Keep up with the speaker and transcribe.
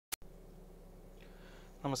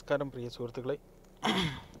നമസ്കാരം പ്രിയ സുഹൃത്തുക്കളെ,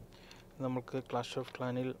 നമുക്ക് ക്ലാഷ് ഓഫ്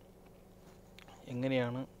ക്ലാനിൽ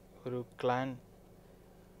എങ്ങനെയാണ് ഒരു ക്ലാൻ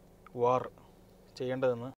വാർ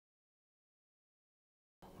ചെയ്യേണ്ടതെന്ന്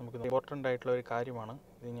നമുക്ക് ഇമ്പോർട്ടൻ്റ് ആയിട്ടുള്ള ഒരു കാര്യമാണ്.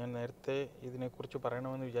 ഇത് ഞാൻ നേരത്തെ ഇതിനെക്കുറിച്ച്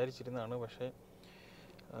പറയണമെന്ന് വിചാരിച്ചിരുന്നതാണ്, പക്ഷേ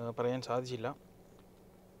പറയാൻ സാധിച്ചില്ല.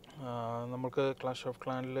 നമുക്ക് ക്ലാഷ് ഓഫ്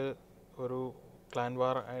ക്ലാനിൽ ഒരു ക്ലാൻ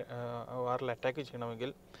വാറിൽ അറ്റാക്ക്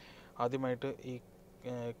ചെയ്യണമെങ്കിൽ ആദ്യമായിട്ട് ഈ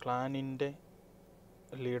ക്ലാനിൻ്റെ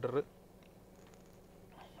ലീഡർ,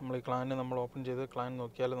 നമ്മൾ ഈ ക്ലാൻ ഓപ്പൺ ചെയ്ത് ക്ലാൻ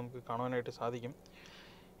നോക്കിയാൽ നമുക്ക് കാണുവാനായിട്ട് സാധിക്കും.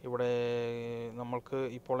 ഇവിടെ നമ്മൾക്ക്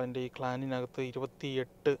ഇപ്പോൾ എൻ്റെ ഈ ക്ലാനിനകത്ത്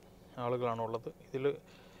 28 ആളുകളാണുള്ളത്. ഇതിൽ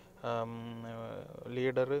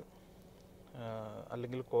ലീഡർ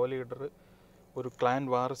അല്ലെങ്കിൽ കോ ലീഡർ ഒരു ക്ലാൻ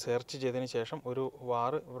വാർ സെർച്ച് ചെയ്തതിന് ശേഷം ഒരു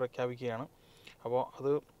വാർ പ്രഖ്യാപിക്കുകയാണ്. അപ്പോൾ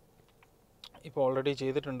അത് ഇപ്പോൾ ഓൾറെഡി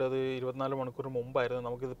ചെയ്തിട്ടുണ്ട്. അത് 24 മണിക്കൂർ മുമ്പായിരുന്നു.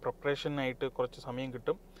 നമുക്കിത് പ്രിപ്പറേഷനായിട്ട് കുറച്ച് സമയം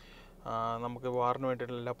കിട്ടും. നമുക്ക് വാറിന്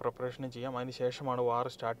വേണ്ടിയിട്ടുള്ള എല്ലാ പ്രിപ്പറേഷനും ചെയ്യാം. അതിന് ശേഷമാണ് വാർ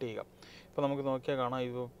സ്റ്റാർട്ട് ചെയ്യുക. ഇപ്പോൾ നമുക്ക് നോക്കിയാൽ കാണാം,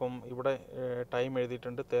 ഇതിപ്പം ഇവിടെ ടൈം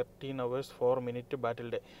എഴുതിയിട്ടുണ്ട് 13 hours 4 minutes ബാറ്റിൽ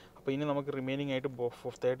ഡേ. അപ്പോൾ ഇനി നമുക്ക് റിമൈനിങ് ആയിട്ട്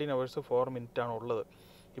 13 hours 4 minutes ആണ് ഉള്ളത്.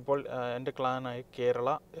 ഇപ്പോൾ എൻ്റെ ക്ലാനായ കേരള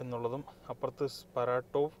എന്നുള്ളതും അപ്പുറത്ത്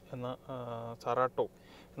സറാട്ടോവ്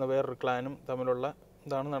എന്ന വേറൊരു ക്ലാനും തമ്മിലുള്ള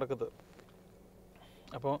ഇതാണ് നടക്കുന്നത്.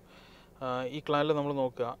 അപ്പോൾ ഈ ക്ലാനിൽ നമ്മൾ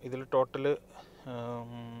നോക്കുക, ഇതിൽ ടോട്ടൽ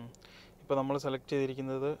ഇപ്പോൾ നമ്മൾ സെലക്ട്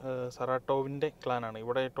ചെയ്തിരിക്കുന്നത് സറാട്ടോവിൻ്റെ ക്ലാനാണ്.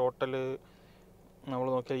 ഇവിടെ ടോട്ടൽ നമ്മൾ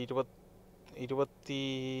നോക്കിയാൽ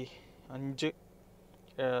 25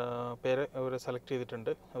 പേരെ അവർ സെലക്ട്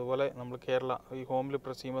ചെയ്തിട്ടുണ്ട്. അതുപോലെ നമ്മൾ കേരള ഈ ഹോമിൽ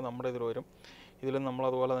പ്രസ് ചെയ്യുമ്പോൾ നമ്മുടെ ഇതിൽ വരും. ഇതിലും നമ്മൾ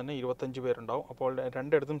അതുപോലെ തന്നെ 25 പേരുണ്ടാവും. അപ്പോൾ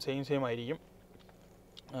രണ്ടിടത്തും സെയിം ആയിരിക്കും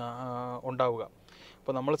ഉണ്ടാവുക.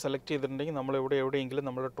 അപ്പോൾ നമ്മൾ സെലക്ട് ചെയ്തിട്ടുണ്ടെങ്കിൽ നമ്മൾ എവിടെയെങ്കിലും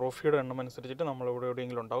നമ്മുടെ ട്രോഫിയുടെ എണ്ണം അനുസരിച്ചിട്ട് നമ്മൾ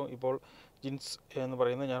എവിടെയെങ്കിലും ഉണ്ടാവും. ഇപ്പോൾ ജിൻസ് എന്ന്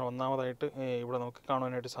പറയുന്നത് ഞാൻ ഒന്നാമതായിട്ട് ഇവിടെ നമുക്ക്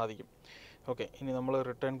കാണുവാനായിട്ട് സാധിക്കും. ഓക്കെ, ഇനി നമ്മൾ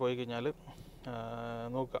റിട്ടേൺ പോയി കഴിഞ്ഞാൽ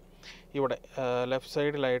നോക്കുക, ഇവിടെ ലെഫ്റ്റ്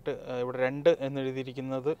സൈഡിലായിട്ട് ഇവിടെ 2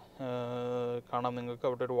 എന്നെഴുതിയിരിക്കുന്നത് കാണാം നിങ്ങൾക്ക്.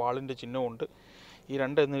 അവിടെ ഒരു വാളിൻ്റെ ചിഹ്നമുണ്ട്. ഈ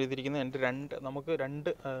 2 എന്നെഴുതിയിരിക്കുന്നത് എൻ്റെ നമുക്ക്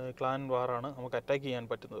 2 ക്ലാൻ വാറാണ് നമുക്ക് അറ്റാക്ക് ചെയ്യാൻ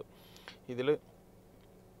പറ്റുന്നത്.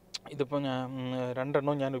 ഇതിപ്പോൾ ഞാൻ 2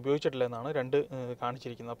 എണ്ണവും ഞാൻ ഉപയോഗിച്ചിട്ടില്ല എന്നാണ് 2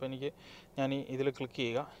 കാണിച്ചിരിക്കുന്നത്. അപ്പോൾ ഞാൻ ഇതിൽ ക്ലിക്ക്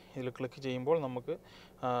ചെയ്യുക. ഇതിൽ ക്ലിക്ക് ചെയ്യുമ്പോൾ നമുക്ക്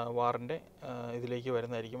വാറിൻ്റെ ഇതിലേക്ക്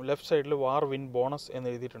വരുന്നതായിരിക്കും. ലെഫ്റ്റ് സൈഡിൽ വാർ വിൻ ബോണസ് എന്ന്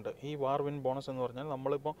എഴുതിയിട്ടുണ്ട്. ഈ വാർ വിൻ ബോണസ് എന്ന് പറഞ്ഞാൽ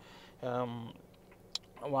നമ്മളിപ്പോൾ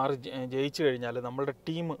വാർ ജയിച്ചു കഴിഞ്ഞാൽ, നമ്മളുടെ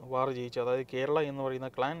ടീം വാർ ജയിച്ചു, അതായത് കേരള എന്ന് പറയുന്ന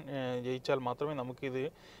ക്ലാൻ ജയിച്ചാൽ മാത്രമേ നമുക്കിത്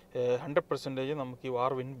 100% നമുക്ക് ഈ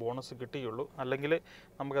വാർ വിൻ ബോണസ് കിട്ടുകയുള്ളൂ. അല്ലെങ്കിൽ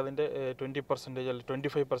നമുക്കതിൻ്റെ 20% അല്ലെങ്കിൽ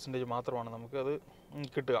 25% മാത്രമാണ് നമുക്കത്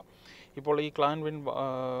കിട്ടുക. ഇപ്പോൾ ഈ ക്ലാൻ വിൻ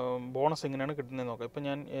ബോണസ് എങ്ങനെയാണ് കിട്ടുന്നതെന്ന് നോക്കാം. ഇപ്പോൾ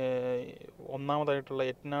ഞാൻ ഒന്നാമതായിട്ടുള്ള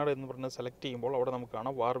എറ്റ്നാട് എന്ന് പറഞ്ഞ് സെലക്ട് ചെയ്യുമ്പോൾ അവിടെ നമുക്ക്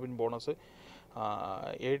കാണാം വാർ വിൻ ബോണസ്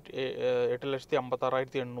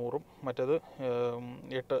 8,56,800, മറ്റേത്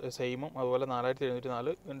 8 സെയിമും, അതുപോലെ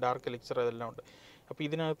 4,704 ഡാർക്ക് എലിക്സർ അതെല്ലാം ഉണ്ട്. അപ്പോൾ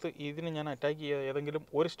ഇതിന് ഞാൻ അറ്റാക്ക് ചെയ്യുക ഏതെങ്കിലും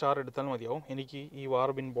ഒരു സ്റ്റാർ എടുത്താൽ മതിയാവും. എനിക്ക് ഈ വാർ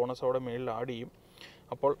വിൻ ബോണസ് അവിടെ മേളിൽ ആഡ് ചെയ്യും.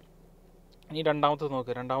 അപ്പോൾ ഈ രണ്ടാമത്തത്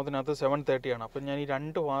നോക്കുക, രണ്ടാമത്തിനകത്ത് 730 ആണ്. അപ്പോൾ ഞാൻ ഈ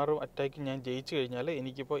 2 വാർ അറ്റാക്ക് ഞാൻ ജയിച്ചു കഴിഞ്ഞാൽ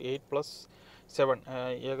എനിക്കിപ്പോൾ 8 + 7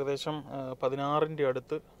 ഏകദേശം 16-ൻ്റെ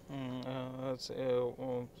അടുത്ത്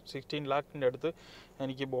 16 lakhൻ്റെ അടുത്ത്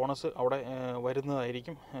എനിക്ക് ബോണസ് അവിടെ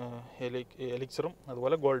വരുന്നതായിരിക്കും, എലിക്സറും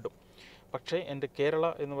അതുപോലെ ഗോൾഡും. പക്ഷേ എൻ്റെ കേരള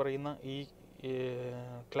എന്ന് പറയുന്ന ഈ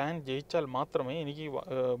ക്ലാൻ ജയിച്ചാൽ മാത്രമേ എനിക്ക്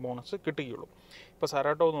ബോണസ് കിട്ടുകയുള്ളൂ. ഇപ്പോൾ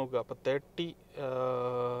സറാട്ടോവ് നോക്കുക, അപ്പോൾ 30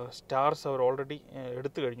 സ്റ്റാർസ് അവർ ഓൾറെഡി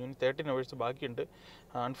എടുത്തു കഴിഞ്ഞു. ഇനി 13 hours ബാക്കിയുണ്ട്.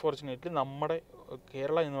 അൺഫോർച്ചുനേറ്റ്ലി നമ്മുടെ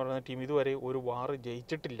കേരള എന്ന് പറയുന്ന ടീം ഇതുവരെ ഒരു വാർ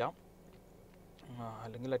ജയിച്ചിട്ടില്ല,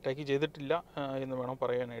 അല്ലെങ്കിൽ അറ്റാക്ക് ചെയ്തിട്ടില്ല എന്ന് വേണം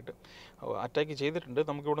പറയാനായിട്ട്. അറ്റാക്ക് ചെയ്തിട്ടുണ്ട്.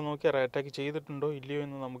 നമുക്കിവിടെ നോക്കിയാൽ അറ്റാക്ക് ചെയ്തിട്ടുണ്ടോ ഇല്ലയോ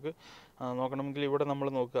എന്ന് നമുക്ക് നോക്കണമെങ്കിൽ ഇവിടെ നമ്മൾ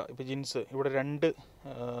നോക്കുക. ഇപ്പോൾ ജിൻസ്, ഇവിടെ 2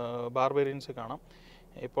 ബാർബേറിയൻസ് കാണാം.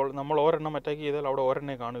 ഇപ്പോൾ നമ്മൾ ഒരെണ്ണം അറ്റാക്ക് ചെയ്താൽ അവിടെ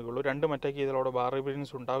ഒരെണ്ണേ കാണുകയുള്ളൂ. 2 അറ്റാക്ക് ചെയ്താൽ അവിടെ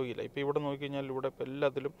ബാർബേറിയൻസ് ഉണ്ടാവുകയില്ല. ഇപ്പോൾ ഇവിടെ നോക്കിക്കഴിഞ്ഞാൽ ഇവിടെ ഇപ്പോൾ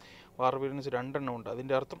എല്ലാത്തിലും ബാർബേറിയൻസ് 2 എണ്ണം ഉണ്ട്.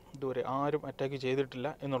 അതിൻ്റെ അർത്ഥം ഇതുവരെ ആരും അറ്റാക്ക് ചെയ്തിട്ടില്ല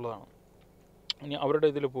എന്നുള്ളതാണ്. ഇനി അവരുടെ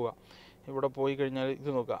ഇതിൽ പോവുക. ഇവിടെ പോയി കഴിഞ്ഞാൽ ഇത്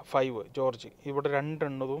നോക്കുക, 5 ജോർജ്, ഇവിടെ 2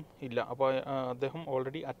 എണ്ണവും ഇല്ല. അപ്പോൾ അദ്ദേഹം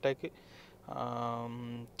ഓൾറെഡി അറ്റാക്ക്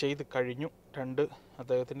ചെയ്ത് കഴിഞ്ഞു.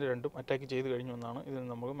 അദ്ദേഹത്തിൻ്റെ 2ഉം അറ്റാക്ക് ചെയ്ത് കഴിഞ്ഞു എന്നാണ് ഇതിൽ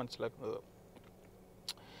നമുക്ക് മനസ്സിലാക്കുന്നത്.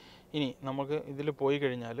 ഇനി നമുക്ക് ഇതിൽ പോയി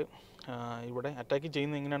കഴിഞ്ഞാൽ ഇവിടെ അറ്റാക്ക്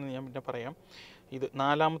ചെയ്യുന്നത് എങ്ങനെയാണെന്ന് ഞാൻ പിന്നെ പറയാം. ഇത്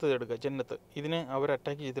 4ാമത്തേത് എടുക്കുക, ജന്നത്ത്. ഇതിനെ അവർ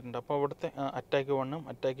അറ്റാക്ക് ചെയ്തിട്ടുണ്ട്. അപ്പോൾ അവിടുത്തെ അറ്റാക്ക് 1ഉം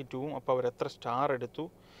അറ്റാക്ക് 2ഉം, അപ്പോൾ അവർ എത്ര സ്റ്റാർ എടുത്തു,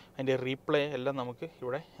 അതിൻ്റെ റീപ്ലേ എല്ലാം നമുക്ക്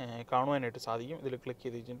ഇവിടെ കാണുവാനായിട്ട് സാധിക്കും. ഇതിൽ ക്ലിക്ക്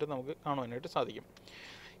ചെയ്ത് വെച്ചിട്ട് നമുക്ക് കാണുവാനായിട്ട് സാധിക്കും.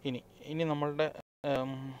 ഇനി നമ്മളുടെ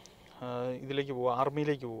ഇതിലേക്ക് പോവുക,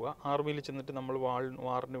 ആർമിയിലേക്ക് പോവുക. ആർമിയിൽ ചെന്നിട്ട് നമ്മൾ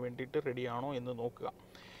വാറിന് വേണ്ടിയിട്ട് റെഡിയാണോ എന്ന് നോക്കുക.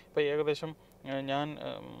 ഇപ്പോൾ ഏകദേശം ഞാൻ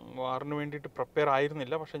വാറിന് വേണ്ടിയിട്ട് പ്രിപ്പയർ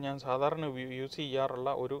ആയിരുന്നില്ല, പക്ഷേ ഞാൻ സാധാരണ യൂസ് ചെയ്യാറുള്ള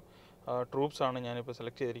ഒരു ട്രൂപ്സാണ് ഞാനിപ്പോൾ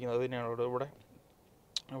സെലക്ട് ചെയ്തിരിക്കുന്നത്. അത് തന്നെയാണ് ഇവിടെ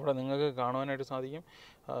ഇവിടെ നിങ്ങൾക്ക് കാണുവാനായിട്ട് സാധിക്കും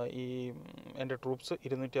ഈ എൻ്റെ ട്രൂപ്സ്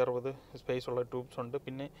 260 സ്പേസ് ഉള്ള ട്രൂപ്സ് ഉണ്ട്.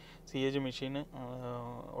 പിന്നെ CAG മെഷീന്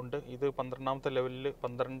ഉണ്ട്. ഇത് 12ാമത്തെ ലെവലിൽ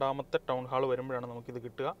 12ാമത്തെ ടൗൺ ഹാൾ വരുമ്പോഴാണ് നമുക്കിത്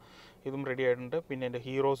കിട്ടുക. ഇതും റെഡി ആയിട്ടുണ്ട്. പിന്നെ എൻ്റെ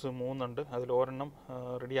ഹീറോസ് 3 ഉണ്ട്. അതിൽ ഒരെണ്ണം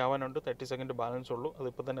റെഡി ആവാനുണ്ട്. 30 സെക്കൻഡ് ബാലൻസ് ഉള്ളൂ.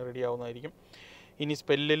 അതിപ്പോൾ തന്നെ റെഡി ആവുന്നതായിരിക്കും. ഇനി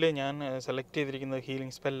സ്പെല്ലിൽ ഞാൻ സെലക്ട് ചെയ്തിരിക്കുന്നത്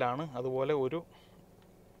ഹീലിംഗ് സ്പെല്ലാണ്. അതുപോലെ ഒരു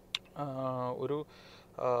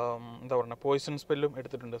എന്താ പറയുക, പോയിസൺ സ്പെല്ലും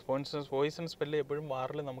എടുത്തിട്ടുണ്ട്. പോയിസൺ സ്പെല്ല് എപ്പോഴും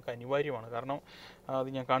വാറിൽ നമുക്ക് അനിവാര്യമാണ്. കാരണം അത്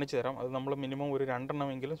ഞാൻ കാണിച്ചു തരാം. അത് നമ്മൾ മിനിമം ഒരു 2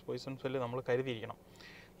 എണ്ണമെങ്കിലും പോയിസൺ സ്പെല്ല് നമ്മൾ കരുതിയിരിക്കണം.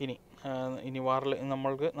 ഇനി വാറിൽ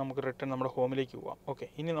നമുക്ക് റിട്ടേൺ നമ്മുടെ ഹോമിലേക്ക് പോവാം. ഓക്കെ,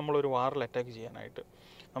 ഇനി നമ്മളൊരു വാറിൽ അറ്റാക്ക് ചെയ്യാനായിട്ട്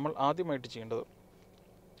നമ്മൾ ആദ്യമായിട്ട് ചെയ്യേണ്ടത്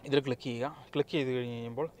ഇതിൽ ക്ലിക്ക് ചെയ്യുക. ക്ലിക്ക് ചെയ്ത് കഴിഞ്ഞ്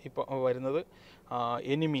കഴിയുമ്പോൾ ഇപ്പോൾ വരുന്നത്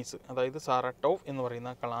എനിമീസ്, അതായത് സാറാട്ടോവ് എന്ന്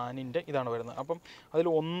പറയുന്ന ക്ലാനിൻ്റെ ഇതാണ് വരുന്നത്. അപ്പം അതിൽ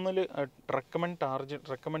ഒന്നിൽ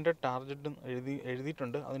റെക്കമെൻഡഡ് ടാർജറ്റ്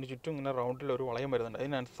എഴുതിയിട്ടുണ്ട്. അതിന് ചുറ്റും ഇങ്ങനെ റൗണ്ടിൽ ഒരു വളയം വരുന്നുണ്ട്.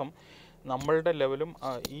 അതിനർത്ഥം നമ്മളുടെ ലെവലും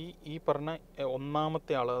ഈ പറഞ്ഞ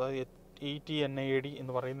ഒന്നാമത്തെ ആൾ, അതായത് ETNAD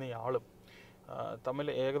എന്ന് പറയുന്ന ആളും തമ്മിൽ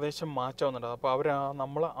ഏകദേശം മാച്ചാവുന്നുണ്ട്. അപ്പോൾ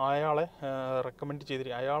നമ്മൾ അയാളെ റെക്കമെൻഡ്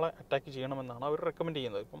ചെയ്തിരിക്കും, അയാളെ അറ്റാക്ക് ചെയ്യണമെന്നാണ് അവർ റെക്കമെൻഡ്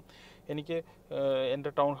ചെയ്യുന്നത്. ഇപ്പം എനിക്ക്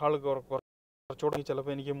എൻ്റെ ടൗൺ ഹാൾ കുറച്ചുകൂടെ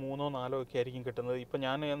ചിലപ്പോൾ എനിക്ക് 3ഓ 4ഓ ഒക്കെ ആയിരിക്കും കിട്ടുന്നത്. ഇപ്പം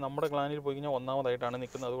ഞാൻ നമ്മുടെ ക്ലാനിൽ പോയി കഴിഞ്ഞാൽ ഒന്നാമതായിട്ടാണ്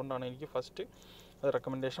നിൽക്കുന്നത്. അതുകൊണ്ടാണ് എനിക്ക് ഫസ്റ്റ്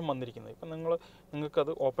റെക്കമെൻഡേഷൻ വന്നിരിക്കുന്നത്. ഇപ്പം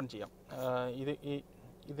നിങ്ങൾക്കത് ഓപ്പൺ ചെയ്യാം.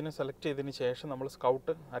 ഇതിനെ സെലക്ട് ചെയ്തതിന് ശേഷം നമ്മൾ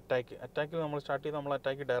സ്കൗട്ട് അറ്റാക്കിൽ നമ്മൾ സ്റ്റാർട്ട് ചെയ്ത് നമ്മൾ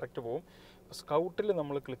അറ്റാക്ക് ഡയറക്റ്റ് പോകും. സ്കൗട്ടിൽ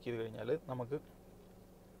നമ്മൾ ക്ലിക്ക് ചെയ്ത് കഴിഞ്ഞാൽ നമുക്ക്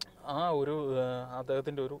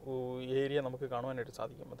അദ്ദേഹത്തിൻ്റെ ഒരു ഏരിയ നമുക്ക് കാണുവാനായിട്ട്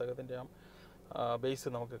സാധിക്കും. അദ്ദേഹത്തിൻ്റെ ബേസ്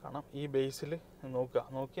നമുക്ക് കാണാം. ഈ ബേസിൽ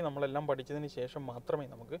നോക്കി നമ്മളെല്ലാം പഠിച്ചതിന് ശേഷം മാത്രമേ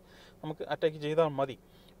നമുക്ക് അറ്റാക്ക് ചെയ്താൽ മതി.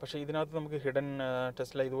 പക്ഷേ ഇതിനകത്ത് നമുക്ക് ഹിഡൻ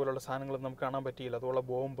ടെസ്ല ഇതുപോലുള്ള സാധനങ്ങളൊന്നും നമുക്ക് കാണാൻ പറ്റിയില്ല. അതുപോലെ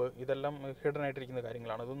ബോംബ്, ഇതെല്ലാം ഹിഡൻ ആയിട്ടിരിക്കുന്ന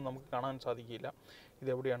കാര്യങ്ങളാണ്. ഇതൊന്നും നമുക്ക് കാണാൻ സാധിക്കില്ല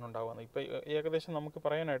ഇതെവിടെയാണ് ഉണ്ടാകുന്നത്. ഇപ്പോൾ ഏകദേശം നമുക്ക്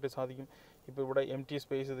പറയാനായിട്ട് സാധിക്കും. ഇപ്പോൾ ഇവിടെ empty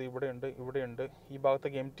സ്പേസ് ഇത് ഇവിടെയുണ്ട്. ഈ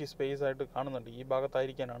ഭാഗത്തൊക്കെ empty സ്പേസ് ആയിട്ട് കാണുന്നുണ്ട്. ഈ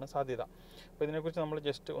ഭാഗത്തായിരിക്കാനാണ് സാധ്യത. അപ്പോൾ ഇതിനെക്കുറിച്ച് നമ്മൾ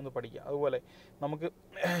ജസ്റ്റ് ഒന്ന് പഠിക്കുക. അതുപോലെ നമുക്ക്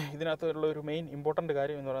ഇതിനകത്തുള്ള ഒരു മെയിൻ ഇമ്പോർട്ടൻ്റ്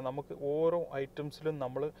കാര്യം എന്ന് പറയുന്നത്, നമുക്ക് ഓരോ ഐറ്റംസിലും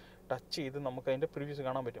നമ്മൾ ടച്ച് ചെയ്ത് നമുക്ക് അതിൻ്റെ പ്രിവ്യൂസ്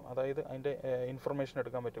കാണാൻ പറ്റും. അതായത് അതിൻ്റെ ഇൻഫർമേഷൻ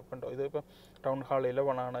എടുക്കാൻ പറ്റും. കണ്ടോ, ഇതിപ്പോൾ ടൗൺ ഹാൾ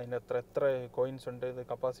 11 ആണ്. അതിന് എത്ര കോയിൻസ് ഉണ്ട്, ഇത്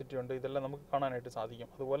കപ്പാസിറ്റി ഉണ്ട്, ഇതെല്ലാം നമുക്ക് കാണാനായിട്ട് സാധിക്കും.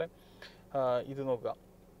 അതുപോലെ ഇത് നോക്കുക,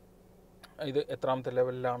 ഇത് എത്രാമത്തെ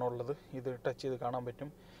ലെവലിലാണുള്ളത്, ഇത് ടച്ച് ചെയ്ത് കാണാൻ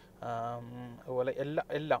പറ്റും. അതുപോലെ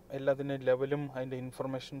എല്ലാത്തിൻ്റെ ലെവലും അതിൻ്റെ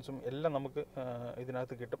ഇൻഫർമേഷൻസും എല്ലാം നമുക്ക്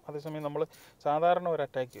ഇതിനകത്ത് കിട്ടും. അതേസമയം നമ്മൾ സാധാരണ ഒരു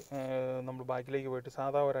അറ്റാക്ക്, നമ്മൾ ബാക്കിലേക്ക് പോയിട്ട്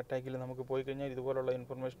സാധാ ഒരു അറ്റാക്കിൽ നമുക്ക് പോയി കഴിഞ്ഞാൽ ഇതുപോലുള്ള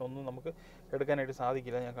ഇൻഫർമേഷൻ ഒന്നും നമുക്ക് എടുക്കാനായിട്ട്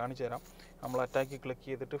സാധിക്കില്ല. ഞാൻ കാണിച്ചു തരാം. നമ്മൾ അറ്റാക്ക് ക്ലിക്ക്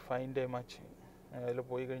ചെയ്തിട്ട് ഫൈൻഡ് എ മാച്ച് അതിൽ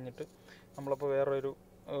പോയി കഴിഞ്ഞിട്ട് നമ്മളപ്പോൾ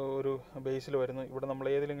ഒരു ബേസിൽ വരുന്നു. ഇവിടെ നമ്മൾ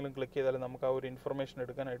ഏതെങ്കിലും ക്ലിക്ക് ചെയ്താലും നമുക്ക് ആ ഒരു ഇൻഫർമേഷൻ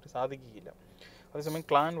എടുക്കാനായിട്ട് സാധിക്കുകയില്ല. അതേസമയം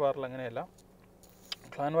ക്ലാൻ വാറിൽ അങ്ങനെയല്ല.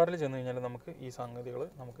 ക്ലാൻ വാറിൽ ചെന്ന് കഴിഞ്ഞാൽ നമുക്ക് ഈ സംഗതികൾ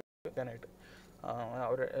നമുക്ക് എടുക്കാനായിട്ട്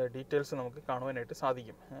അവരുടെ ഡീറ്റെയിൽസ് നമുക്ക് കാണുവാനായിട്ട്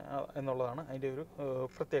സാധിക്കും എന്നുള്ളതാണ് അതിൻ്റെ ഒരു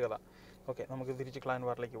പ്രത്യേകത. ഓക്കെ, നമുക്ക് തിരിച്ച് ക്ലാൻ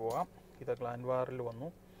വാറിലേക്ക് പോകാം. ഇത് ക്ലാൻ വാറിൽ വന്നു.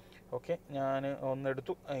 ഓക്കെ, ഞാൻ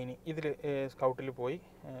ഒന്നെടുത്തു. ഇനി ഇതിൽ സ്കൗട്ടിൽ പോയി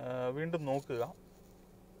വീണ്ടും നോക്കുക.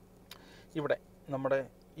 ഇവിടെ നമ്മുടെ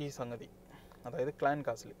ഈ സംഗതി, അതായത്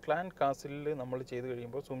ക്ലാൻ കാസിലിൽ നമ്മൾ ചെയ്ത്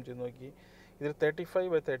കഴിയുമ്പോൾ സൂം ചെയ്ത് നോക്കി, ഇതിൽ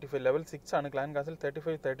 35/35 ലെവൽ 6 ആണ്. ക്ലാൻ കാസിൽ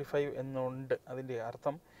 35/35 എന്നുണ്ട്. അതിൻ്റെ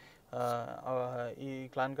അർത്ഥം ഈ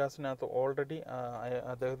ക്ലാൻ കാസിനകത്ത് ഓൾറെഡി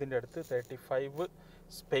അദ്ദേഹത്തിൻ്റെ അടുത്ത് 35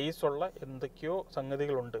 സ്പേസ് ഉള്ള എന്തൊക്കെയോ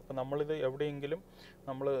സംഗതികളുണ്ട്. ഇപ്പം നമ്മളിത് എവിടെയെങ്കിലും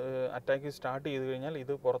നമ്മൾ അറ്റാക്ക് സ്റ്റാർട്ട് ചെയ്ത് കഴിഞ്ഞാൽ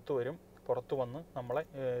ഇത് പുറത്തു വന്ന് നമ്മളെ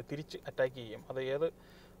തിരിച്ച് അറ്റാക്ക് ചെയ്യും. അത് ഏത്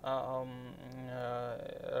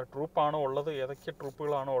ട്രൂപ്പാണോ ഉള്ളത്, ഏതൊക്കെ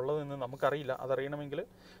ട്രൂപ്പുകളാണോ ഉള്ളതെന്ന് നമുക്കറിയില്ല. അതറിയണമെങ്കിൽ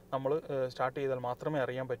നമ്മൾ സ്റ്റാർട്ട് ചെയ്താൽ മാത്രമേ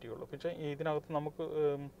അറിയാൻ പറ്റുകയുള്ളൂ. പക്ഷേ ഇതിനകത്ത് നമുക്ക്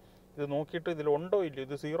ഇത് നോക്കിയിട്ട് ഇതിലുണ്ടോ ഇല്ലയോ,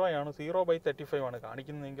 ഇത് 0/35 ആണ്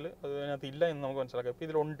കാണിക്കുന്നതെങ്കിൽ അതിനകത്ത് ഇല്ല എന്ന് നമുക്ക് മനസ്സിലാക്കാം. ഇപ്പോൾ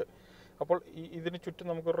ഇതിലുണ്ട്. അപ്പോൾ ഇതിന് ചുറ്റും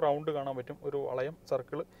നമുക്കൊരു റൗണ്ട് കാണാൻ പറ്റും, ഒരു വളയം,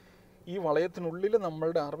 സർക്കിൾ. ഈ വളയത്തിനുള്ളിൽ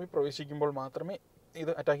നമ്മളുടെ ആർമി പ്രവേശിക്കുമ്പോൾ മാത്രമേ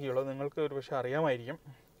ഇത് അറ്റാക്ക് ചെയ്യുള്ളൂ. നിങ്ങൾക്ക് ഒരു പക്ഷേ അറിയാമായിരിക്കും.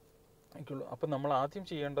 അപ്പം നമ്മൾ ആദ്യം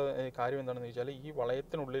ചെയ്യേണ്ട കാര്യം എന്താണെന്ന് വെച്ചാൽ ഈ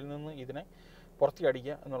വളയത്തിനുള്ളിൽ നിന്ന് ഇതിനെ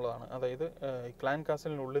പുറത്തിയടിക്കുക എന്നുള്ളതാണ്. അതായത് ക്ലാൻ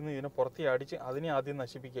കാസിലിനുള്ളിൽ നിന്ന് ഇതിനെ പുറത്തിയടിച്ച് അതിനെ ആദ്യം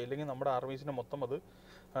നശിപ്പിക്കുക. ഇല്ലെങ്കിൽ നമ്മുടെ ആർമീസിനെ മൊത്തം അത്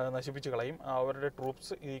നശിപ്പിച്ച് കളയും. അവരുടെ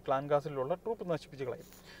ട്രൂപ്സ്, ഈ ക്ലാൻ കാസിലുള്ള ട്രൂപ്പ് നശിപ്പിച്ച് കളയും.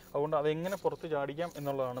 അതുകൊണ്ട് അതെങ്ങനെ പുറത്ത് ചാടിക്കാം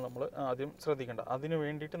എന്നുള്ളതാണ് നമ്മൾ ആദ്യം ശ്രദ്ധിക്കേണ്ടത്. അതിന്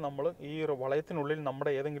വേണ്ടിയിട്ട് നമ്മൾ ഈ വളയത്തിനുള്ളിൽ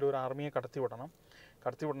നമ്മുടെ ഏതെങ്കിലും ഒരു ആർമിയെ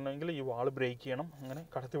കടത്തിവിടണമെങ്കിൽ ഈ വാൾ ബ്രേക്ക് ചെയ്യണം. അങ്ങനെ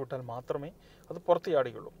കടത്തിവിട്ടാൽ മാത്രമേ അത് പുറത്ത്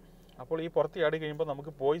ചാടുകയുള്ളൂ. അപ്പോൾ ഈ പുറത്ത് ചാടി കഴിയുമ്പോൾ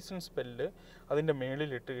നമുക്ക് പോയിസൺ സ്പെല്ല് അതിൻ്റെ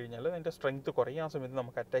മേളിൽ ഇട്ട് കഴിഞ്ഞാൽ അതിൻ്റെ സ്ട്രെങ്ത് കുറയും. ആ സമയത്ത്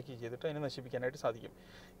നമുക്ക് അറ്റാക്ക് ചെയ്തിട്ട് അതിനെ നശിപ്പിക്കാനായിട്ട് സാധിക്കും.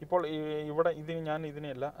 ഇപ്പോൾ ഇവിടെ ഞാൻ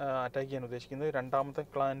ഇതിനെയല്ല അറ്റാക്ക് ചെയ്യാൻ ഉദ്ദേശിക്കുന്നത്. രണ്ടാമത്തെ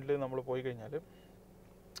ക്ലാനിൽ നമ്മൾ പോയി കഴിഞ്ഞാൽ,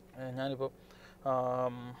 ഞാനിപ്പോൾ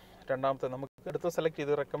രണ്ടാമത്തെ നമുക്ക് എടുത്ത് സെലക്ട്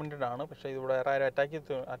ചെയ്ത് റെക്കമെൻഡഡ് ആണ്. പക്ഷേ ഇതിവിടെ വേറെ ആരും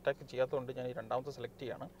അറ്റാക്ക് ചെയ്യാത്തതുകൊണ്ട് ഞാൻ ഈ രണ്ടാമത്തെ സെലക്ട്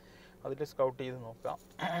ചെയ്യാണ്. അതിൽ സ്കൗട്ട് ചെയ്ത് നോക്കാം.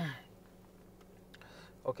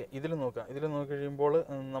 ഓക്കെ, ഇതിൽ നോക്കാം. ഇതിൽ നോക്കി കഴിയുമ്പോൾ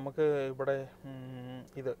നമുക്ക് ഇവിടെ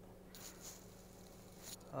ഇത്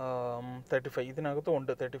 35 ഇതിനകത്തും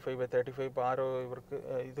ഉണ്ട്. 35/35. ഇപ്പോൾ ആരോ ഇവർക്ക്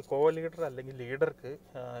ഇത് കോ ലീഡർ അല്ലെങ്കിൽ ലീഡർക്ക്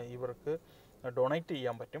ഇവർക്ക് ഡൊണേറ്റ്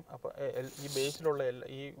ചെയ്യാൻ പറ്റും. അപ്പോൾ ഈ ബേസിലുള്ള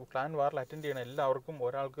ഈ ക്ലാൻ വാറിൽ അറ്റൻഡ് ചെയ്യണ എല്ലാവർക്കും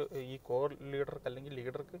ഒരാൾക്ക് ഈ കോ ലീഡർക്ക് അല്ലെങ്കിൽ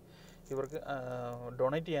ലീഡർക്ക് ഇവർക്ക്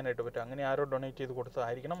ഡൊണേറ്റ് ചെയ്യാനായിട്ട് പറ്റും. അങ്ങനെ ആരോ ഡൊണേറ്റ് ചെയ്ത്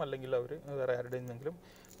കൊടുത്തതായിരിക്കണം, അല്ലെങ്കിൽ അവർ വേറെ ആരുടെ നിന്നെങ്കിലും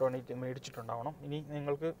ഡൊണേറ്റ് മേടിച്ചിട്ടുണ്ടാവണം. ഇനി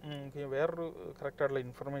നിങ്ങൾക്ക് വേറൊരു കറക്റ്റായിട്ടുള്ള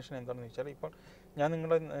ഇൻഫർമേഷൻ എന്താണെന്ന് വെച്ചാൽ, ഇപ്പോൾ ഞാൻ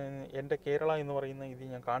എൻ്റെ കേരള എന്ന് പറയുന്ന ഇത്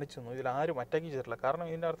ഞാൻ കാണിച്ചു തന്നു. ഇതിൽ ആരും അറ്റാക്ക് ചെയ്തിട്ടില്ല. കാരണം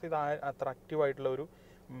ഇതിൻ്റെ അർത്ഥം ഇത് അത്ര ആക്റ്റീവായിട്ടുള്ള ഒരു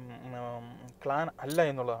ക്ലാൻ അല്ല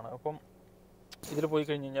എന്നുള്ളതാണ്. അപ്പം ഇതിൽ പോയി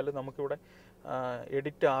കഴിഞ്ഞ് കഴിഞ്ഞാൽ നമുക്കിവിടെ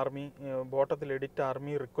edit army, ബോട്ടത്തിൽ edit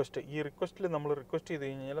army request, ഈ റിക്വസ്റ്റിൽ നമ്മൾ റിക്വസ്റ്റ് ചെയ്ത്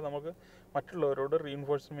കഴിഞ്ഞാൽ നമുക്ക് മറ്റുള്ളവരോട്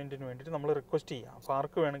റീഇൻഫോഴ്സ്മെൻറ്റിന് വേണ്ടിയിട്ട് നമ്മൾ റിക്വസ്റ്റ് ചെയ്യാം. അപ്പോൾ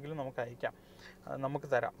ആർക്ക് വേണമെങ്കിലും നമുക്ക് അയക്കാം, നമുക്ക്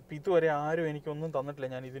തരാം. അപ്പോൾ ഇതുവരെ ആരും എനിക്കൊന്നും തന്നിട്ടില്ല.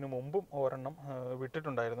 ഞാൻ ഇതിനു മുമ്പും ഒരെണ്ണം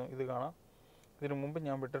വിട്ടിട്ടുണ്ടായിരുന്നു, ഇത് കാണാം. ഇതിനു മുമ്പ്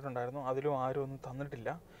ഞാൻ വിട്ടിട്ടുണ്ടായിരുന്നു, അതിലും ആരും ഒന്നും തന്നിട്ടില്ല.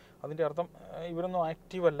 അതിൻ്റെ അർത്ഥം ഇവരൊന്നും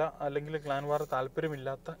ആക്റ്റീവ് അല്ല, അല്ലെങ്കിൽ ക്ലാൻ വാർ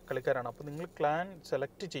താല്പര്യമില്ലാത്ത കളിക്കാരാണ്. അപ്പോൾ നിങ്ങൾ ക്ലാൻ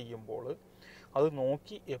സെലക്ട് ചെയ്യുമ്പോൾ അത്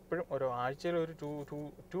നോക്കി എപ്പോഴും ഒരു ആഴ്ചയിൽ ഒരു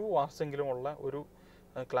ടു വാർസെങ്കിലും ഉള്ള ഒരു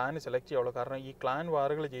ക്ലാൻ സെലക്ട് ചെയ്യാവുള്ളൂ. കാരണം ഈ ക്ലാൻ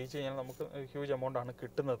വാറുകൾ ജയിച്ചു കഴിഞ്ഞാൽ നമുക്ക് ഹ്യൂജ് എമൗണ്ടാണ്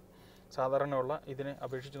കിട്ടുന്നത്. സാധാരണയുള്ള ഇതിനെ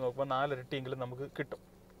അപേക്ഷിച്ച് നോക്കുമ്പോൾ 4 ഇരട്ടിയെങ്കിലും നമുക്ക് കിട്ടും.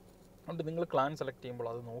 അതുകൊണ്ട് നിങ്ങൾ ക്ലാൻ സെലക്ട് ചെയ്യുമ്പോൾ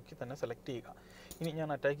അത് നോക്കി തന്നെ സെലക്ട് ചെയ്യുക. ഇനി ഞാൻ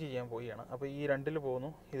അറ്റാക്ക് ചെയ്യാൻ പോവുകയാണ്. അപ്പോൾ ഈ 2-ൽ പോകുന്നു.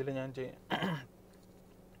 ഇതിൽ ഞാൻ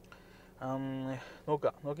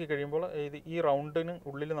നോക്കി കഴിയുമ്പോൾ ഈ റൗണ്ടിന്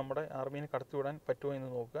ഉള്ളിൽ നമ്മുടെ ആർമീനെ കടത്തിവിടാൻ പറ്റുമോ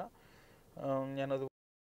എന്ന് നോക്കുക. ഞാനത്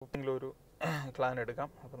ഒരു ക്ലാൻ എടുക്കാം.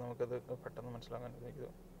 അപ്പോൾ നമുക്കത് പെട്ടെന്ന് മനസ്സിലാക്കാൻ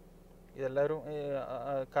സാധിക്കും. ഇതെല്ലാവരും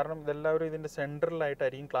കാരണം ഇതെല്ലാവരും ഇതിൻ്റെ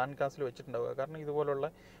സെൻട്രലായിട്ടായിരിക്കും ക്ലാൻ കാസിൽ വെച്ചിട്ടുണ്ടാവുക. കാരണം ഇതുപോലുള്ള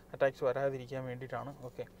അറ്റാക്സ് വരാതിരിക്കാൻ വേണ്ടിയിട്ടാണ്.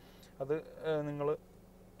 ഓക്കെ, അത് നിങ്ങൾ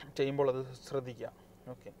ചെയ്യുമ്പോൾ അത് ശ്രദ്ധിക്കുക.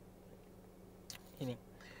 ഓക്കെ, ഇനി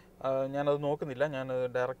ഞാനത് നോക്കുന്നില്ല, ഞാൻ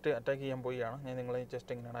ഡയറക്റ്റ് അറ്റാക്ക് ചെയ്യാൻ പോവുകയാണ്. ഞാൻ നിങ്ങളെ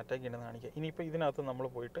ജസ്റ്റ് എങ്ങനെയാണ് അറ്റാക്ക് ചെയ്യണമെന്ന് കാണിക്കുക. ഇനിയിപ്പോൾ ഇതിനകത്ത് നമ്മൾ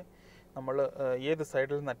പോയിട്ട് നമ്മൾ ഏത്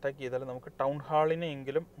സൈഡിൽ നിന്ന് അറ്റാക്ക് ചെയ്താലും നമുക്ക് ടൗൺ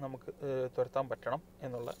ഹാളിനെയെങ്കിലും നമുക്ക് തുരത്താൻ പറ്റണം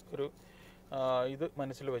എന്നുള്ള ഒരു ഇത്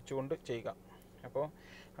മനസ്സിൽ വെച്ചുകൊണ്ട് ചെയ്യുക. അപ്പോൾ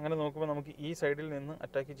അങ്ങനെ നോക്കുമ്പോൾ നമുക്ക് ഈ സൈഡിൽ നിന്ന്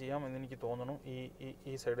അറ്റാക്ക് ചെയ്യാം എന്നെനിക്ക് തോന്നുന്നു.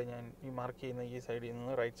 ഈ സൈഡ് ഞാൻ ഈ മാർക്ക് ചെയ്യുന്ന ഈ സൈഡിൽ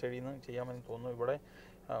നിന്ന്, റൈറ്റ് സൈഡിൽ നിന്ന് ചെയ്യാമെന്ന് തോന്നുന്നു. ഇവിടെ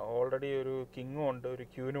ഓൾറെഡി ഒരു കിങ്ങും ഉണ്ട്, ഒരു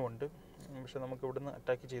ക്യൂനും ഉണ്ട്. പക്ഷെ നമുക്ക് ഇവിടുന്ന്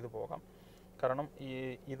അറ്റാക്ക് ചെയ്ത് പോകാം. കാരണം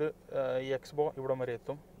ഈ എക്സ്ബോ ഇവിടം വരെ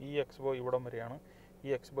എത്തും, ഈ എക്സ്ബോ ഇവിടം വരെയാണ്,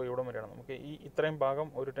 ഈ എക്സ്ബോ ഇവിടം വരെയാണ്. നമുക്ക് ഇത്രയും ഭാഗം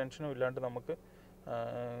ഒരു ടെൻഷനും ഇല്ലാണ്ട് നമുക്ക്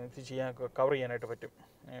ഇത് കവർ ചെയ്യാനായിട്ട് പറ്റും.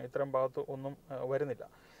 ഇത്രയും ഭാഗത്ത് ഒന്നും വരുന്നില്ല.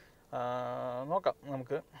 നോക്കാം,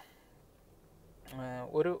 നമുക്ക്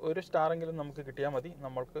ഒരു സ്റ്റാറെങ്കിലും നമുക്ക് കിട്ടിയാൽ മതി.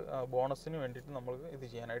 നമ്മൾക്ക് ബോണസിന് വേണ്ടിയിട്ട് നമ്മൾക്ക് ഇത്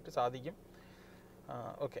ചെയ്യാനായിട്ട് സാധിക്കും.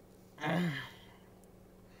 ഓക്കെ,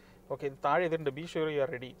 ഇത് താഴെ ഇതിട്ടുണ്ട്. B sure you are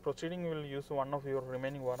ready. Proceeding will use one of your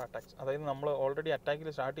remaining war attacks. അതായത് നമ്മൾ ഓൾറെഡി അറ്റാക്കിൽ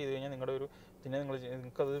സ്റ്റാർട്ട് ചെയ്ത് കഴിഞ്ഞാൽ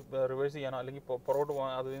നിങ്ങൾക്കത് റിവേഴ്സ് ചെയ്യാനോ അല്ലെങ്കിൽ പുറകോട്ട്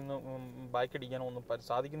പോകാൻ അതിൽ നിന്ന് ബാക്ക് അടിക്കാനോ ഒന്നും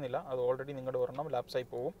സാധിക്കുന്നില്ല. അത് ഓൾറെഡി നിങ്ങളുടെ ഒരെണ്ണം ലാപ്സായി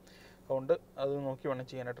പോകും. അതുകൊണ്ട് അത് നോക്കി വേണം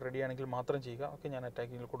ചെയ്യാനായിട്ട്. റെഡി ആണെങ്കിൽ മാത്രം ചെയ്യുക. ഓക്കെ, ഞാൻ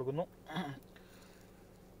അറ്റാക്കിങ്ങിൽ കൊടുക്കുന്നു.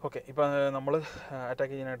 ഓക്കെ, ഇപ്പോൾ നമ്മൾ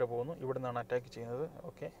അറ്റാക്ക് ചെയ്യാനായിട്ട് പോകുന്നു. ഇവിടെ നിന്നാണ് അറ്റാക്ക് ചെയ്യുന്നത്.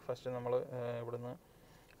 ഓക്കെ, ഫസ്റ്റ് നമ്മൾ ഇവിടുന്ന്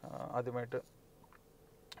ആദ്യമായിട്ട്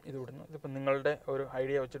ഇതിപ്പോൾ നിങ്ങളുടെ ഒരു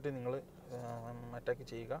ഐഡിയ വെച്ചിട്ട് നിങ്ങൾ അറ്റാക്ക്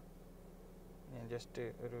ചെയ്യുക. ഞാൻ ജസ്റ്റ്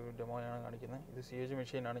ഒരു ഡെമോയാണ് കാണിക്കുന്നത്. ഇത് CH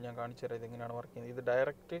മെഷീനാണ്, ഞാൻ കാണിച്ചു തരാം ഇതെങ്ങനെയാണ് വർക്ക് ചെയ്യുന്നത്. ഇത്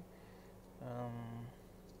ഡയറക്റ്റ്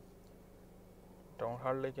ടൗൺ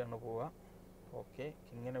ഹാളിലേക്കാണ് പോവുക. ഓക്കെ,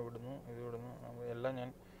 ഇങ്ങനെ വിടുന്നു, ഇത് വിടുന്നു, എല്ലാം ഞാൻ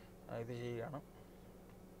ഇത് ചെയ്യുകയാണ്.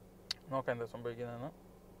 നോക്കാം എന്താ സംഭവിക്കുന്നതെന്ന്.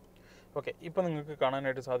 ഓക്കെ, ഇപ്പോൾ നിങ്ങൾക്ക്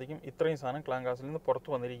കാണാനായിട്ട് സാധിക്കും ഇത്രയും സാധനം ക്ലാൻ കാസിൽ നിന്ന് പുറത്ത്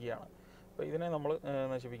വന്നിരിക്കുകയാണ്. അപ്പോൾ ഇതിനെ നമ്മൾ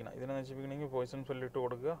നശിപ്പിക്കണം. ഇതിനെ നശിപ്പിക്കണമെങ്കിൽ പോയിസൺ ഫെല്ല് ഇട്ട്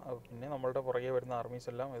കൊടുക്കുക. പിന്നെ നമ്മളുടെ പുറകെ വരുന്ന ആർമീസ്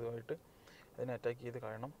എല്ലാം ഇതുമായിട്ട് അതിനെ അറ്റാക്ക് ചെയ്ത്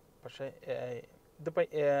കളയണം. പക്ഷേ ഇതിപ്പോൾ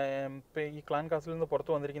ഈ ക്ലാൻ കാസിൽ നിന്ന്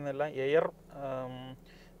പുറത്ത് വന്നിരിക്കുന്നതെല്ലാം എയർ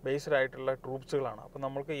ബേസ്ഡ് ആയിട്ടുള്ള ട്രൂപ്സുകളാണ്. അപ്പോൾ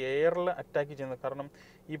നമ്മൾക്ക് എയറിൽ അറ്റാക്ക് ചെയ്യുന്നത്, കാരണം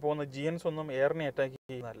ഈ പോകുന്ന GNs ഒന്നും എയറിനെ അറ്റാക്ക്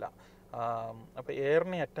ചെയ്യുന്നതല്ല. അപ്പോൾ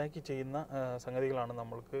എയറിനെ അറ്റാക്ക് ചെയ്യുന്ന സംഗതികളാണ്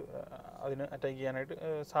നമ്മൾക്ക് അതിന് അറ്റാക്ക് ചെയ്യാനായിട്ട്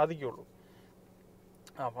സാധിക്കുകയുള്ളൂ.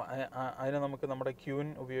 അപ്പോൾ അതിന് നമുക്ക് നമ്മുടെ ക്യൂൻ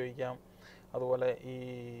ഉപയോഗിക്കാം. അതുപോലെ ഈ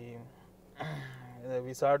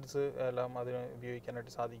വിസാർഡ്സ് എല്ലാം അതിന്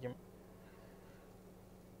ഉപയോഗിക്കാനായിട്ട് സാധിക്കും.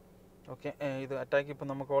 ഓക്കെ, ഇത് അറ്റാക്ക് ഇപ്പോൾ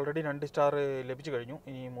നമുക്ക് ഓൾറെഡി 2 സ്റ്റാർ ലഭിച്ചു കഴിഞ്ഞു.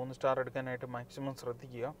 ഇനി 3 സ്റ്റാർ എടുക്കാനായിട്ട് മാക്സിമം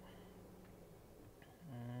ശ്രദ്ധിക്കുക.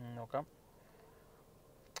 നോക്കാം.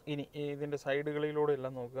 ഇനി ഇതിൻ്റെ സൈഡുകളിലൂടെ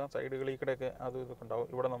എല്ലാം നോക്കുക. സൈഡുകളിൽ കൂടെയൊക്കെ ഇതൊക്കെ ഉണ്ടാവും.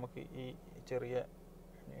 ഇവിടെ നമുക്ക് ഈ ചെറിയ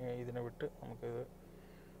ഇതിനെ വിട്ട് നമുക്കിത്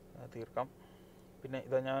തീർക്കാം. പിന്നെ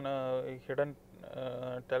ഇതാ ഞാൻ ഹിഡൻ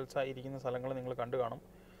ടെൽസ് ആയിരിക്കുന്ന സ്ഥലങ്ങൾ നിങ്ങൾ കണ്ടു കാണും.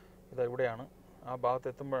 ഇതാ ഇവിടെയാണ്. ആ ഭാഗത്ത്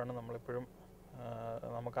എത്തുമ്പോഴാണ് നമ്മളെപ്പോഴും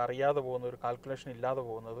നമുക്കറിയാതെ പോകുന്ന ഒരു കാൽക്കുലേഷൻ ഇല്ലാതെ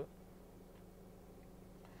പോകുന്നത്.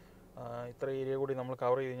 ഇത്ര ഏരിയ കൂടി നമ്മൾ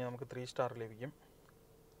കവർ ചെയ്ത് കഴിഞ്ഞാൽ നമുക്ക് 3 സ്റ്റാർ ലഭിക്കും.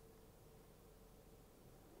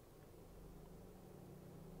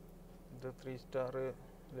 ഇത് 3 സ്റ്റാർ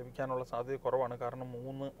ലഭിക്കാനുള്ള സാധ്യത കുറവാണ്. കാരണം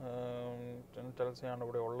 3 ടെൽസയാണ്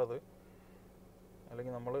ഇവിടെ ഉള്ളത്.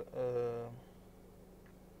 അല്ലെങ്കിൽ നമ്മൾ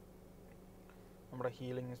നമ്മുടെ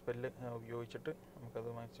ഹീലിംഗ് സ്പെല്ല് ഉപയോഗിച്ചിട്ട് നമുക്കത്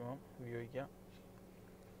മാക്സിമം ഉപയോഗിക്കാം.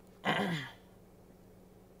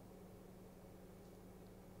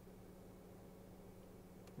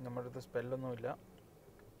 നമ്മുടെ അടുത്ത് സ്പെല്ലൊന്നുമില്ല.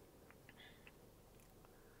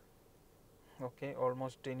 ഓക്കെ,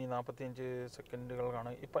 ഓൾമോസ്റ്റ് ഇനി 45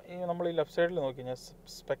 സെക്കൻഡുകളാണ്. ഇപ്പം നമ്മൾ ഈ ലെഫ്റ്റ് സൈഡിൽ നോക്കി കഴിഞ്ഞാൽ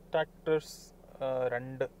സ്പെക്ടാക്ടേഴ്സ്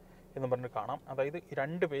 2 എന്ന് പറഞ്ഞിട്ട് കാണാം. അതായത്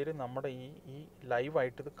 2 പേര് നമ്മുടെ ഈ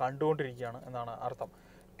ലൈവായിട്ട് ഇത് കണ്ടുകൊണ്ടിരിക്കുകയാണ് എന്നാണ് അർത്ഥം.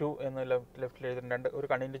 2 എന്ന് ലെഫ്റ്റിൽ എഴുതിയിട്ടുണ്ട്, ഒരു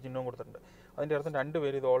കണ്ണിൻ്റെ ചിഹ്നവും കൊടുത്തിട്ടുണ്ട്. അതിൻ്റെ അർത്ഥം 2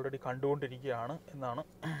 പേര് ഇത് ഓൾറെഡി കണ്ടുകൊണ്ടിരിക്കുകയാണ് എന്നാണ്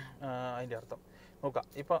അതിൻ്റെ അർത്ഥം. നോക്കാം,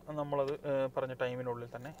 ഇപ്പം നമ്മളത് പറഞ്ഞ ടൈമിനുള്ളിൽ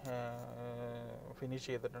തന്നെ ഫിനിഷ്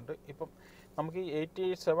ചെയ്തിട്ടുണ്ട്. ഇപ്പം നമുക്ക് ഈ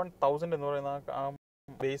 87,000 എന്ന് പറയുന്ന ആ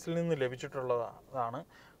ബേസിൽ നിന്ന് ലഭിച്ചിട്ടുള്ളതാണ്.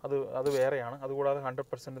 അത് വേറെയാണ്. അതുകൂടാതെ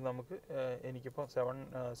 100% നമുക്ക് എനിക്കിപ്പോൾ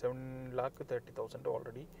 7,30,000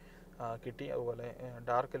 ഓൾറെഡി കിട്ടി. അതുപോലെ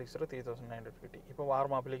ഡാർക്ക് എലിക്സർ 3,900 കിട്ടി. ഇപ്പോൾ വാർ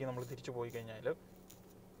മാപ്പിലേക്ക് നമ്മൾ തിരിച്ചു പോയി കഴിഞ്ഞാൽ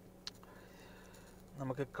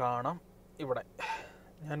നമുക്ക് കാണാം, ഇവിടെ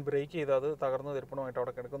ഞാൻ ബ്രേക്ക് ചെയ്ത് അത് തകർന്ന് തരിപ്പണമായിട്ട്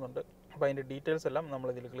അവിടെ കിടക്കുന്നുണ്ട്. അപ്പോൾ അതിൻ്റെ ഡീറ്റെയിൽസ് എല്ലാം നമ്മൾ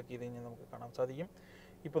ഇതിൽ ക്ലിക്ക് ചെയ്ത് കഴിഞ്ഞാൽ നമുക്ക് കാണാൻ സാധിക്കും.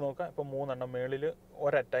 ഇപ്പോൾ നോക്കാം, ഇപ്പോൾ 3 എണ്ണം മേളിൽ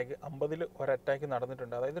ഒരു അറ്റാക്ക്, 50 ഒരു അറ്റാക്ക്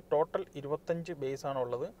നടന്നിട്ടുണ്ട്. അതായത് ടോട്ടൽ 25 ബേസാണ്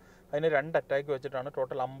ഉള്ളത്. അതിന് 2 അറ്റാക്ക് വെച്ചിട്ടാണ്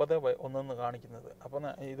ടോട്ടൽ 50 കാണിക്കുന്നത്. അപ്പോൾ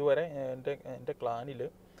ഇതുവരെ എൻ്റെ ക്ലാനിൽ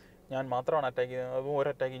ഞാൻ മാത്രമാണ് അറ്റാക്ക് ചെയ്തത്. അതും ഒരു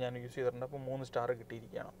അറ്റാക്ക് ഞാൻ യൂസ് ചെയ്തിട്ടുണ്ട്. അപ്പോൾ 3 സ്റ്റാർ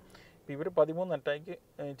കിട്ടിയിരിക്കുകയാണ്. ഇപ്പോൾ ഇവർ 13 അറ്റാക്ക്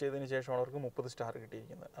ചെയ്തതിന് ശേഷമാണ് അവർക്ക് 30 സ്റ്റാർ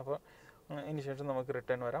കിട്ടിയിരിക്കുന്നത്. അപ്പോൾ അതിന് ശേഷം നമുക്ക്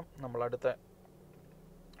റിട്ടേൺ വരാം. നമ്മളടുത്ത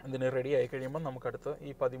ഇതിന് റെഡി ആയി കഴിയുമ്പോൾ നമുക്കടുത്ത് ഈ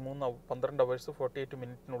 12 hours 48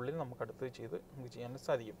 മിനിറ്റിനുള്ളിൽ നമുക്കടുത്ത് നമുക്ക് ചെയ്യാൻ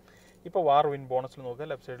സാധിക്കും. ഇപ്പോൾ വാർ വിൻ ബോണസിൽ നോക്കുക,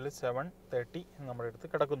 ലെഫ്റ്റ് സൈഡിൽ 730 നമ്മുടെ അടുത്ത്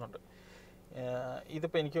കിടക്കുന്നുണ്ട്.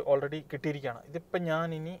 ഇതിപ്പോൾ എനിക്ക് ഓൾറെഡി കിട്ടിയിരിക്കുകയാണ്. ഇതിപ്പോൾ ഞാൻ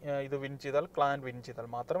ഇനി ഇത് വിൻ ചെയ്താൽ, ക്ലാൻ വിൻ ചെയ്താൽ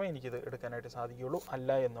മാത്രമേ എനിക്കിത് എടുക്കാനായിട്ട് സാധിക്കുകയുള്ളൂ. അല്ല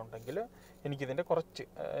എന്നുണ്ടെങ്കിൽ എനിക്കിതിൻ്റെ കുറച്ച്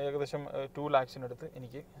ഏകദേശം 2 lakhs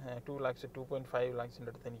എനിക്ക് 2.5 lakhs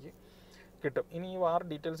എനിക്ക് കിട്ടും. ഇനി ഈ വാർ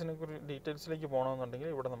ഡീറ്റെയിൽസിലേക്ക് പോകണമെന്നുണ്ടെങ്കിൽ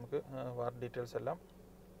ഇവിടെ നമുക്ക് വാർ ഡീറ്റെയിൽസ് എല്ലാം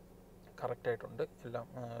കറക്റ്റായിട്ടുണ്ട്. എല്ലാം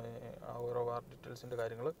ഓരോ വാർ ഡീറ്റെയിൽസിൻ്റെ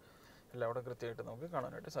കാര്യങ്ങൾ എല്ലാം അവിടെ കൃത്യമായിട്ട് നമുക്ക്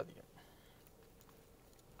കാണാനായിട്ട് സാധിക്കും.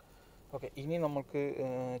 ഓക്കെ, ഇനി നമുക്ക്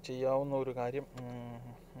ചെയ്യാവുന്ന ഒരു കാര്യം,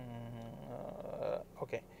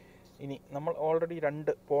 ഓക്കെ, ഇനി നമ്മൾ ഓൾറെഡി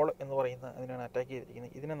 2 പോൾ എന്ന് പറയുന്ന അതിനാണ് അറ്റാക്ക്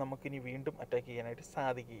ചെയ്തിരിക്കുന്നത്. ഇതിനെ നമുക്കിനി വീണ്ടും അറ്റാക്ക് ചെയ്യാനായിട്ട്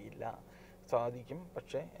സാധിക്കും.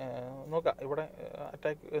 പക്ഷേ നോക്കാം, ഇവിടെ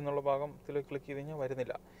അറ്റാക്ക് എന്നുള്ള ഭാഗത്തിൽ ക്ലിക്ക് ചെയ്ത് കഴിഞ്ഞാൽ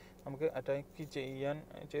വരുന്നില്ല. നമുക്ക് അറ്റാക്ക്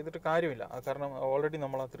ചെയ്തിട്ട് കാര്യമില്ല. കാരണം ഓൾറെഡി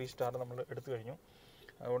നമ്മൾ ആ 3 സ്റ്റാർ നമ്മൾ എടുത്തു കഴിഞ്ഞു,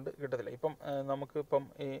 അതുകൊണ്ട് കിട്ടത്തില്ല. ഇപ്പം നമുക്കിപ്പം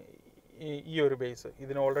ഈ ഒരു ബേസ്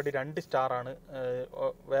ഇതിന് ഓൾറെഡി 2 സ്റ്റാറാണ്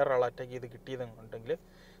വേറൊരാൾ അറ്റാക്ക് ചെയ്ത് കിട്ടിയതെന്നുണ്ടെങ്കിൽ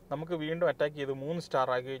നമുക്ക് വീണ്ടും അറ്റാക്ക് ചെയ്ത് 3 സ്റ്റാർ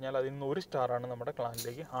ആക്കി കഴിഞ്ഞാൽ അതിൽ നിന്ന് 1 സ്റ്റാറാണ് നമ്മുടെ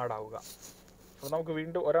ക്ലാനിലേക്ക് ആഡാവുക. അപ്പോൾ നമുക്ക്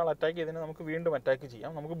വീണ്ടും ഒരാൾ അറ്റാക്ക് ചെയ്തതിന് നമുക്ക് വീണ്ടും അറ്റാക്ക്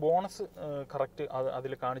ചെയ്യാം. നമുക്ക് ബോണസ് കറക്റ്റ്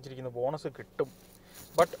അതിൽ കാണിച്ചിരിക്കുന്ന ബോണസ് കിട്ടും.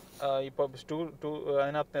 ബട്ട് ഇപ്പോൾ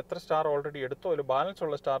അതിനകത്ത് എത്ര സ്റ്റാർ ഓൾറെഡി എടുത്തോ അതിൽ ബാലൻസ്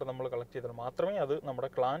ഉള്ള സ്റ്റാർ നമ്മൾ കളക്ട് ചെയ്താൽ മാത്രമേ അത് നമ്മുടെ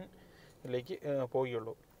ക്ലാനിലേക്ക്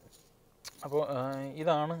പോവുകയുള്ളൂ. അപ്പോൾ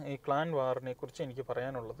ഇതാണ് ഈ ക്ലാൻ വാറിനെ കുറിച്ച് എനിക്ക്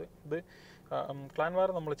പറയാനുള്ളത്. ഇത് ക്ലാൻ വാർ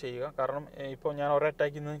നമ്മൾ ചെയ്യുക. കാരണം ഇപ്പോൾ ഞാൻ ഒരു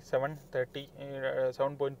അറ്റാക്കിൽ നിന്ന്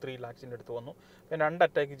 7.3 lakhs അടുത്ത് വന്നു. പിന്നെ 2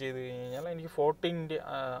 അറ്റാക്ക് ചെയ്ത് കഴിഞ്ഞാൽ എനിക്ക് 14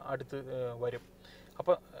 അടുത്ത് വരും.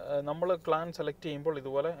 അപ്പോൾ നമ്മൾ ക്ലാൻ സെലക്ട് ചെയ്യുമ്പോൾ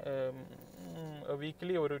ഇതുപോലെ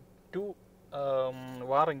വീക്കിലി ഒരു 2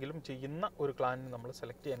 വാറെങ്കിലും ചെയ്യുന്ന ഒരു ക്ലാനിന് നമ്മൾ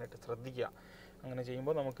സെലക്ട് ചെയ്യാനായിട്ട് ശ്രദ്ധിക്കുക. അങ്ങനെ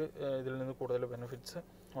ചെയ്യുമ്പോൾ നമുക്ക് ഇതിൽ നിന്ന് കൂടുതൽ ബെനിഫിറ്റ്സ്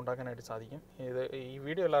ഉണ്ടാക്കാനായിട്ട് സാധിക്കും. ഈ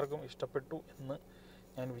വീഡിയോ എല്ലാവർക്കും ഇഷ്ടപ്പെട്ടു എന്ന്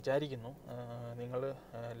ഞാൻ വിചാരിക്കുന്നു. നിങ്ങൾ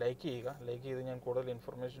ലൈക്ക് ചെയ്യുക. ലൈക്ക് ചെയ്ത് ഞാൻ കൂടുതൽ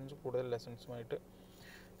ഇൻഫർമേഷൻസ്, കൂടുതൽ ലെസൺസുമായിട്ട്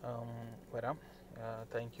വരാം.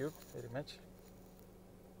 Thank you very much.